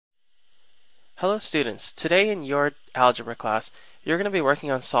Hello students, today in your algebra class, you're going to be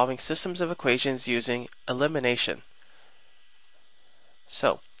working on solving systems of equations using elimination.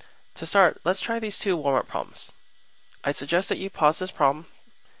 So, to start, let's try these two warm-up problems. I suggest that you pause this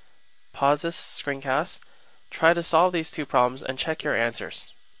screencast, try to solve these two problems and check your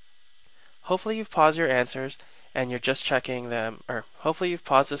answers. Hopefully you've paused your answers and you're just checking them, or hopefully you've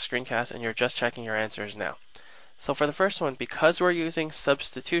paused the screencast and you're just checking your answers now. So for the first one, because we're using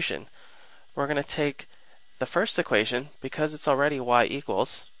substitution, we're going to take the first equation, because it's already y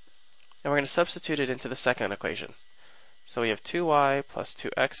equals, and we're going to substitute it into the second equation. So we have 2y plus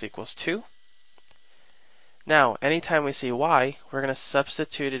 2x equals 2. Now, anytime we see y, we're going to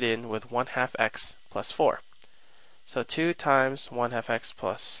substitute it in with 1/2 x plus 4. So 2 times 1/2 x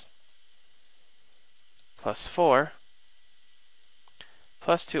plus 4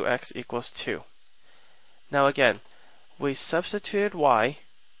 plus 2x equals 2. Now again, we substituted y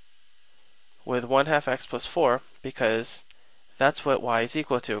with 1/2 x plus 4 because that's what y is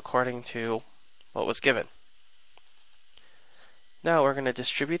equal to according to what was given. Now we're going to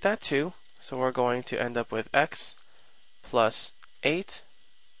distribute that 2, so we're going to end up with x plus 8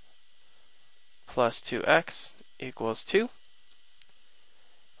 plus 2x equals 2.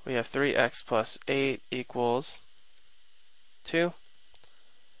 We have 3x plus 8 equals 2.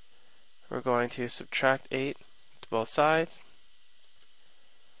 We're going to subtract 8 to both sides.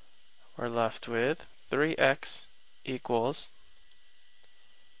 We're left with 3x equals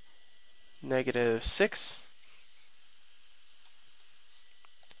 -6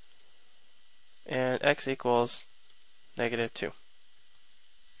 and x equals -2.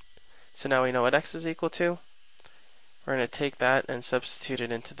 So now we know what x is equal to. We're going to take that and substitute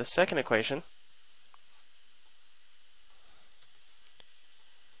it into the second equation.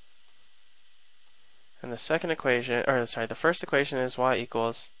 And the first equation is y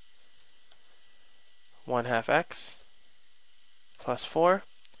equals 1/2 x plus 4,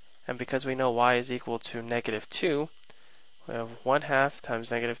 and because we know y is equal to -2, we have 1/2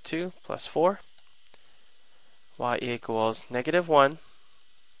 times -2 plus 4. Y equals -1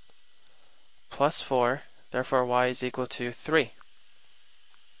 plus 4, therefore y is equal to 3.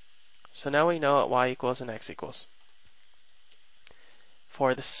 So now we know what y equals and x equals.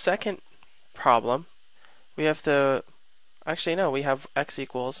 For the second problem, we have we have x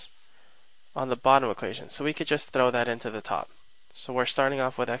equals on the bottom equation, so we could just throw that into the top. So we're starting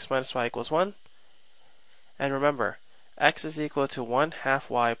off with x minus y equals 1, and remember, x is equal to 1/2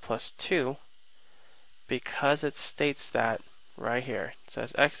 y plus 2 because it states that right here. It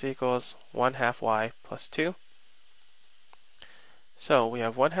says x equals 1/2 y plus 2. So we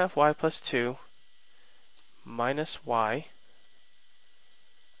have 1/2 y plus 2 minus y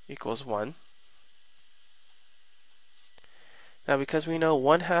equals 1. Now because we know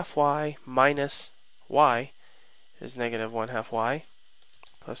 1/2 y minus y is -1/2 y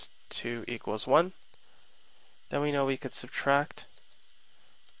plus 2 equals 1, then we know we could subtract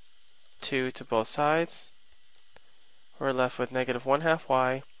 2 to both sides. We're left with -1/2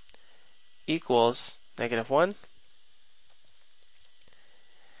 y equals -1.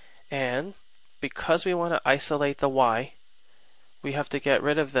 And because we want to isolate the y, we have to get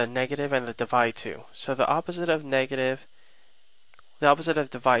rid of the negative and the divide 2. So the opposite of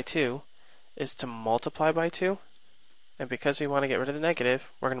divide 2 is to multiply by 2. And because we want to get rid of the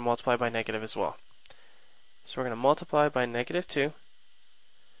negative, we're going to multiply by negative as well. So we're going to multiply by -2,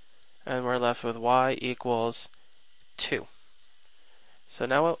 and we're left with y equals 2. So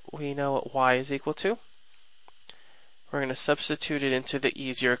now we know what y is equal to. We're going to substitute it into the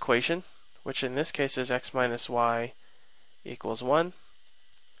easier equation, which in this case is x minus y equals 1.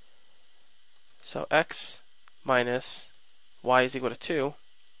 So x minus y is equal to 2.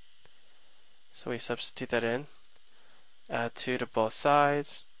 So we substitute that in. Add 2 to both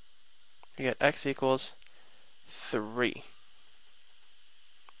sides. We get x equals 3.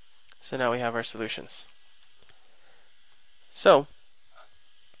 So now we have our solutions. So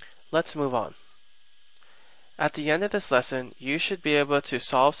let's move on. At the end of this lesson, you should be able to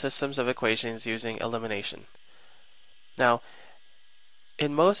solve systems of equations using elimination. Now,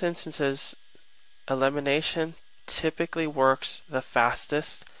 in most instances, elimination typically works the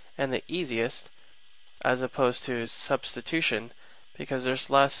fastest and the easiest as opposed to substitution, because there's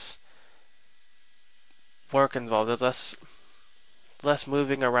less work involved, there's less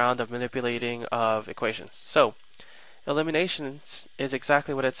moving around of manipulating of equations. So elimination is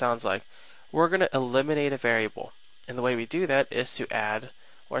exactly what it sounds like. We're going to eliminate a variable, and the way we do that is to add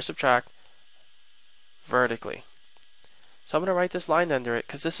or subtract vertically. So I'm going to write this line under it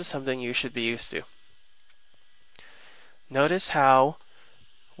because this is something you should be used to. Notice how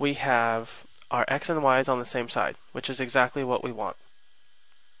we have our x and y's on the same side, which is exactly what we want.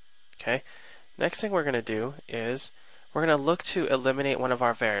 Okay. Next thing we're going to do is we're going to look to eliminate one of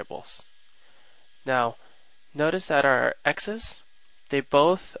our variables. Now, notice that our x's, they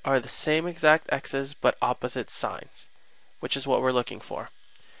both are the same exact x's but opposite signs, which is what we're looking for.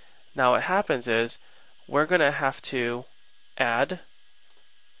 Now what happens is we're going to have to add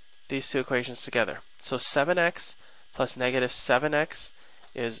these two equations together. So 7x plus negative 7x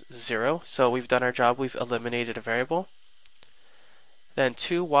is 0. So we've done our job. We've eliminated a variable. Then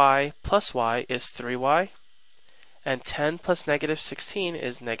 2y plus y is 3y. And 10 plus negative 16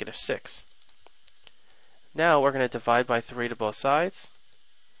 is negative 6. Now we're going to divide by 3 to both sides.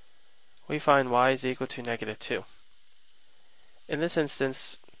 We find y is equal to negative 2. In this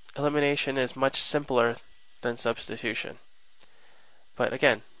instance, elimination is much simpler than substitution. But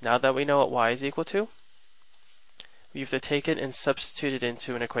again, now that we know what y is equal to, we have to take it and substitute it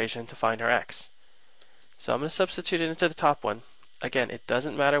into an equation to find our x. So I'm going to substitute it into the top one. Again, it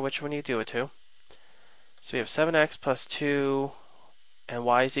doesn't matter which one you do it to. So we have 7x plus 2 and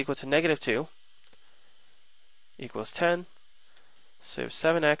y is equal to negative 2 equals 10. So we have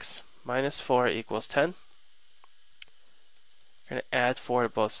 7x minus 4 equals 10. We're going to add 4 to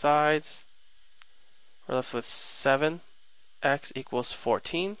both sides. We're left with 7x equals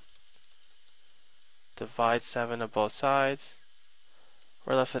 14. Divide 7 to both sides.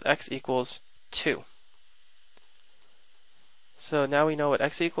 We're left with x equals 2. So now we know what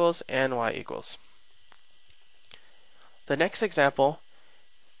x equals and y equals. The next example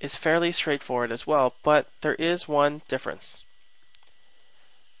is fairly straightforward as well, but there is one difference.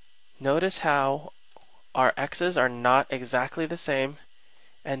 Notice how our x's are not exactly the same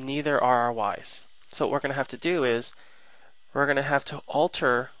and neither are our y's. So what we're going to have to do is we're going to have to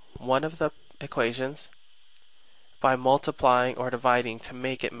alter one of the equations by multiplying or dividing to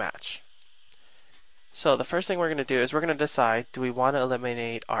make it match. So the first thing we're going to do is we're going to decide, do we want to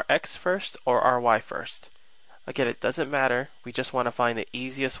eliminate our x first or our y first? Again, it doesn't matter. We just want to find the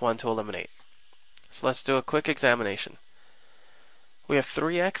easiest one to eliminate. So let's do a quick examination. We have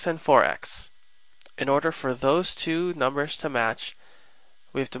 3x and 4x. In order for those two numbers to match,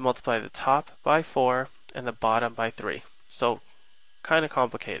 we have to multiply the top by 4 and the bottom by 3. So kind of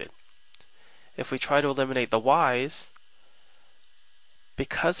complicated. If we try to eliminate the y's,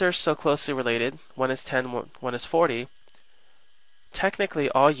 because they're so closely related, one is 10, one is 40, technically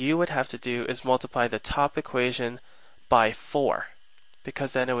all you would have to do is multiply the top equation by 4,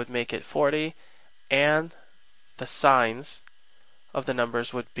 because then it would make it 40 and the signs of the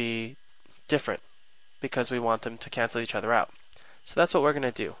numbers would be different because we want them to cancel each other out. So that's what we're going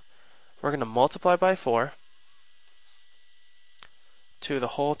to do. We're going to multiply by 4 to the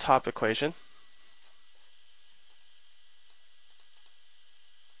whole top equation.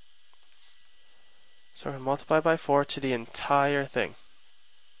 So we're going to multiply by 4 to the entire thing.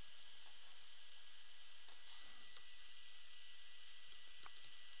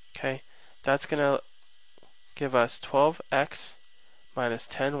 Okay, that's going to give us 12x minus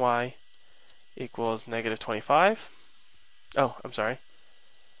 10y equals negative 25. Oh, I'm sorry.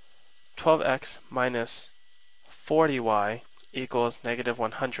 12x minus 40y equals negative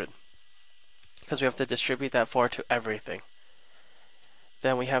 100. Because we have to distribute that 4 to everything.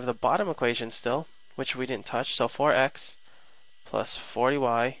 Then we have the bottom equation still, which we didn't touch. So 4x plus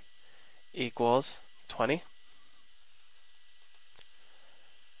 40y equals 20.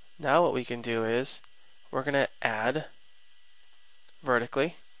 Now what we can do is we're going to add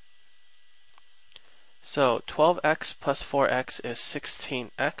vertically. So 12x plus 4x is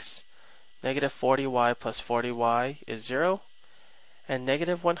 16x. Negative 40y plus 40y is 0. And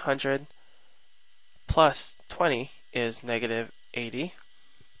negative 100 plus 20 is negative 80.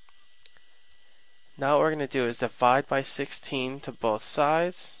 Now what we're going to do is divide by 16 to both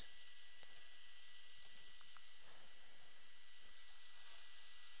sides.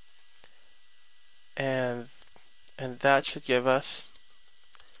 And that should give us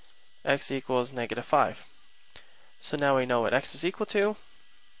x equals negative 5. So now we know what x is equal to.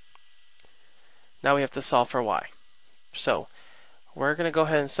 Now we have to solve for y. So we're going to go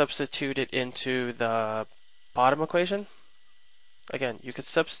ahead and substitute it into the bottom equation. Again, you could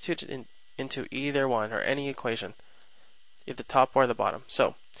substitute it into either one or any equation, either the top or the bottom.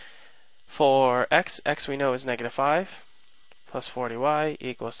 So for x we know is negative 5 plus 40y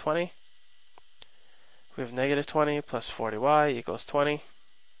equals 20. We have negative 20 plus 40y equals 20.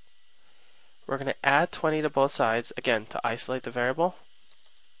 We're going to add 20 to both sides, again, to isolate the variable.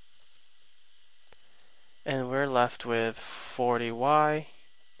 And we're left with 40y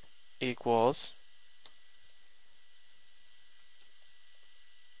equals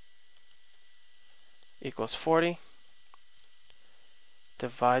equals 40.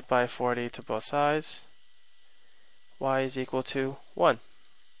 Divide by 40 to both sides. Y is equal to 1.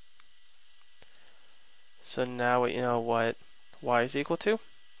 So now we know what y is equal to.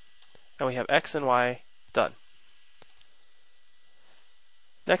 And we have x and y done.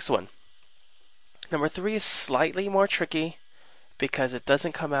 Next one. Number 3 is slightly more tricky because it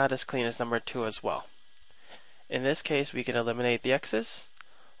doesn't come out as clean as number 2 as well. In this case, we can eliminate the x's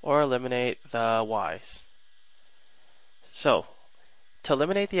or eliminate the y's. So, to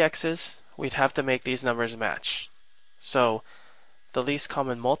eliminate the x's, we'd have to make these numbers match. So, the least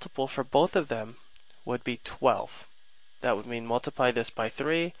common multiple for both of them would be 12. That would mean multiply this by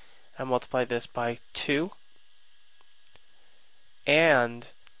 3 and multiply this by 2. And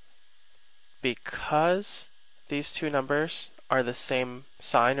because these two numbers are the same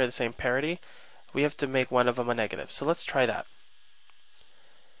sign or the same parity, we have to make one of them a negative. So let's try that.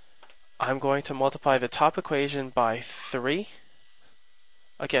 I'm going to multiply the top equation by 3.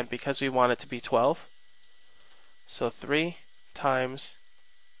 Again, because we want it to be 12. So 3 times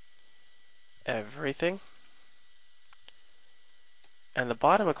everything. And the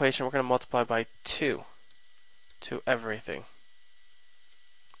bottom equation we're going to multiply by 2 to everything.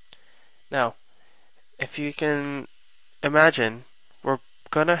 Now, if you can imagine, we're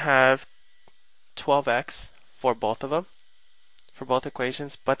going to have 12x for both of them, for both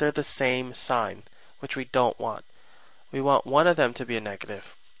equations, but they're the same sign, which we don't want. We want one of them to be a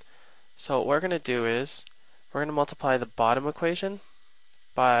negative. So what we're going to do is, we're going to multiply the bottom equation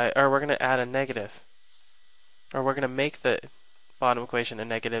by, or we're going to add a negative, or we're going to make the bottom equation a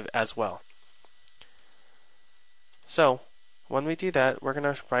negative as well. So when we do that, we're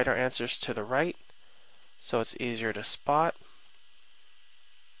going to write our answers to the right, so it's easier to spot.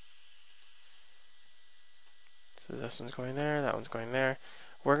 So this one's going there, that one's going there.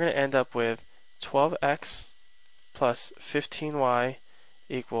 We're going to end up with 12x plus 15y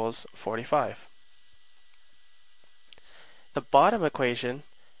equals 45. The bottom equation,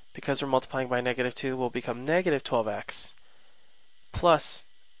 because we're multiplying by negative 2, will become negative 12x plus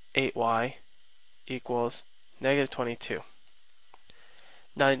 8y equals negative 22.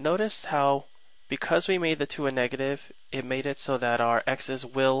 Now notice how, because we made the 2 a negative, it made it so that our x's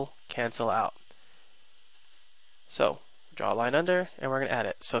will cancel out. So draw a line under, and we're going to add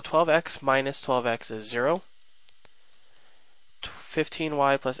it. So 12x minus 12x is 0.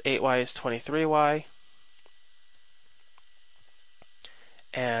 15y plus 8y is 23y.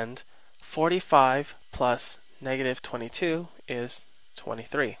 And 45 plus negative 22 is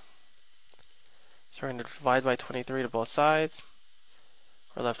 23. So we're going to divide by 23 to both sides.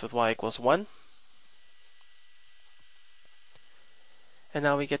 We're left with y equals 1. And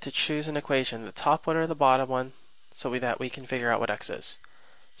now we get to choose an equation, the top one or the bottom one, so that we can figure out what x is.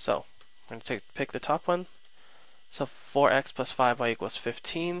 So I'm going to pick the top one. So 4x plus 5y equals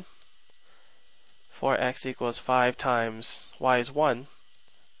 15. 4x equals 5 times y is 1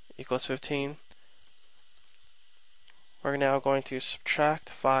 equals 15. We're now going to subtract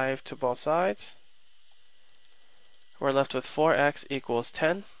 5 to both sides. We're left with 4x equals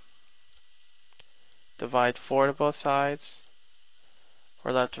 10. Divide 4 to both sides.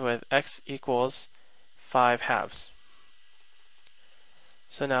 We're left with x equals 5 halves.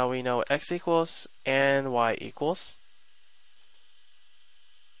 So now we know x equals and y equals.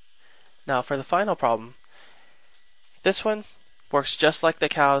 Now for the final problem, this one works just like the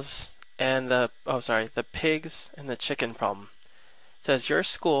cows and the pigs and the chicken problem. It says your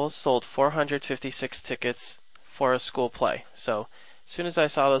school sold 456 tickets for a school play. So as soon as I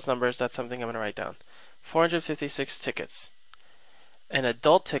saw those numbers, that's something I'm going to write down. 456 tickets. An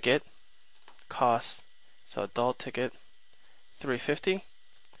adult ticket costs, so adult ticket $3.50.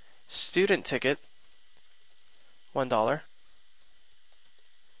 Student ticket $1.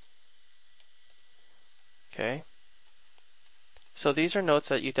 Okay. So these are notes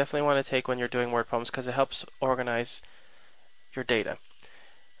that you definitely want to take when you're doing word problems because it helps organize your data.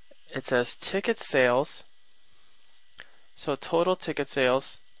 It says ticket sales. So total ticket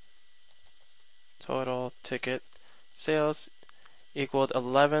sales equaled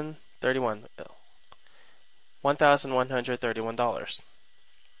 $1,131.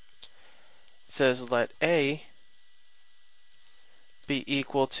 It says let A be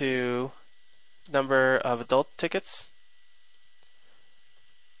equal to number of adult tickets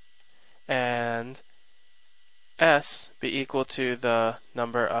and S be equal to the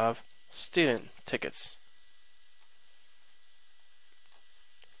number of student tickets.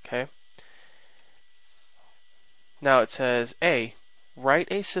 Okay. Now it says A,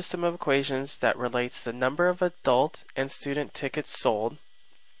 write a system of equations that relates the number of adult and student tickets sold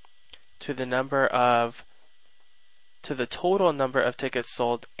to the total number of tickets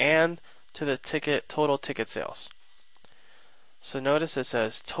sold and to the total ticket sales. So notice it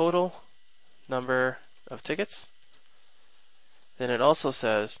says total number of tickets. Then it also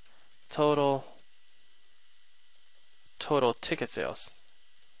says total ticket sales.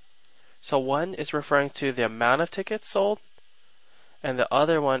 So one is referring to the amount of tickets sold, and the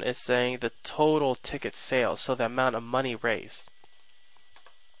other one is saying the total ticket sales, so the amount of money raised.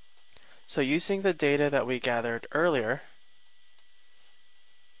 So using the data that we gathered earlier,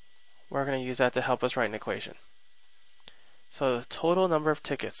 we're going to use that to help us write an equation. So the total number of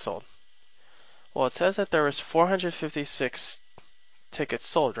tickets sold. Well, it says that there was 456 tickets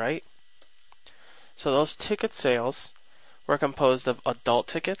sold, right? So those ticket sales were composed of adult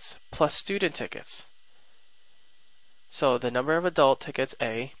tickets plus student tickets. So the number of adult tickets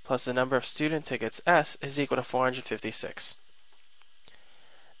A plus the number of student tickets S is equal to 456.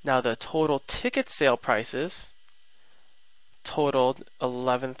 Now the total ticket sale prices totaled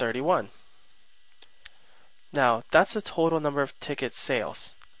 1131. Now that's the total number of ticket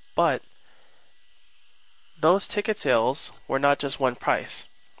sales, but those ticket sales were not just one price.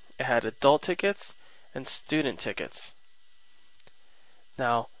 It had adult tickets and student tickets.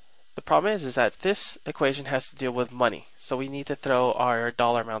 Now the problem is that this equation has to deal with money, so we need to throw our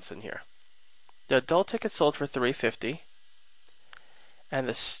dollar amounts in here. The adult tickets sold for $3.50 and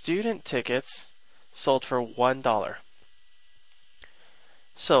the student tickets sold for $1.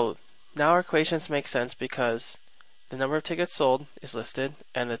 So now our equations make sense because the number of tickets sold is listed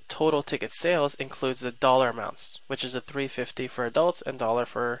and the total ticket sales includes the dollar amounts, which is a $3.50 for adults and $1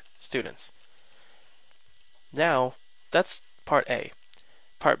 for students. Now that's part A.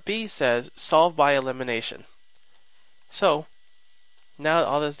 Part B says solve by elimination. So now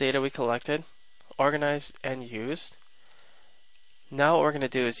all this data we collected, organized and used, now what we're going to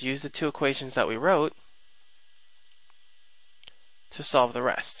do is use the two equations that we wrote to solve the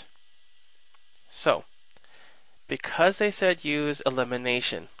rest. So because they said use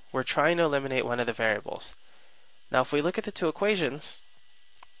elimination, we're trying to eliminate one of the variables. Now if we look at the two equations,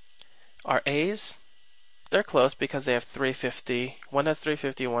 our A's, they're close because they have 350. One has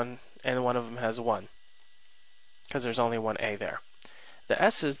 351 and one of them has 1 because there's only one A there. The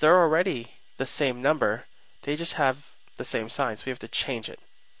S's, they're already the same number. They just have the same sign, so we have to change it.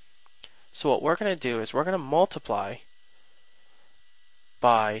 So what we're going to do is we're going to multiply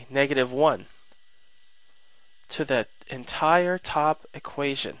by -1 to the entire top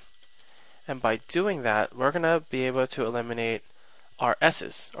equation. And by doing that, we're going to be able to eliminate our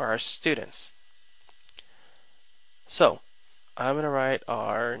S's, or our students. So I'm going to write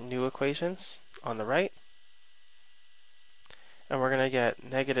our new equations on the right. And we're going to get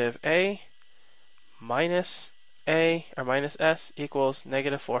 -A minus A, or minus S, equals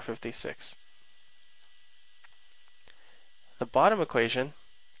 -456. The bottom equation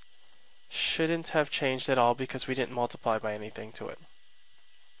shouldn't have changed at all because we didn't multiply by anything to it.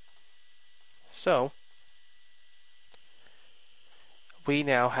 So we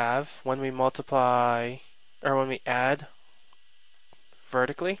now have, when we multiply, or when we add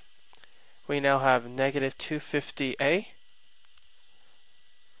vertically, we now have -250A.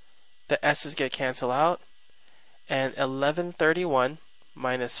 The S's get canceled out, and 1131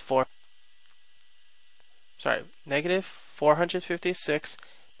 minus 456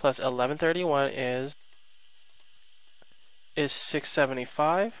 plus 1131 is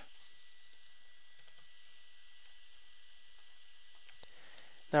 675.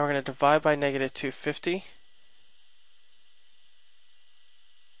 Now we're going to divide by -250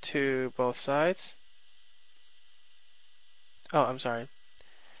 to both sides. Oh, I'm sorry.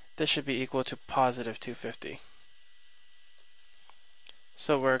 This should be equal to +250.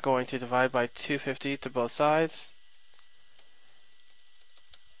 So we're going to divide by 250 to both sides.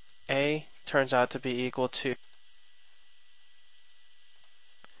 A turns out to be equal to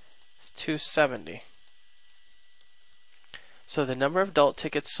 270. So the number of adult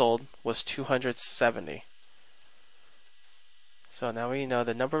tickets sold was 270. So now we know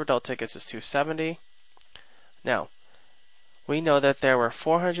the number of adult tickets is 270. Now, we know that there were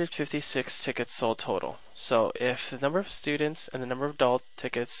 456 tickets sold total. So if the number of students and the number of adult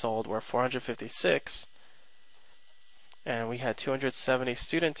tickets sold were 456, and we had 270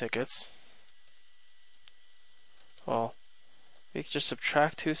 student tickets, well, we could just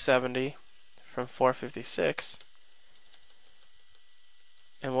subtract 270 from 456,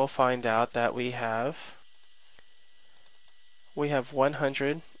 and we'll find out that we have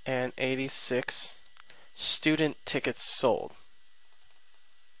 186 student tickets sold.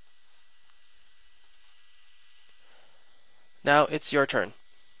 Now it's your turn.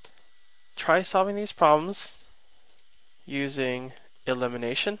 try solving these problems using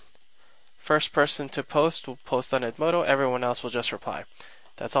elimination. First person to post will post on Edmodo. Everyone else will just reply.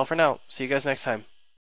 That's all for now. See you guys next time.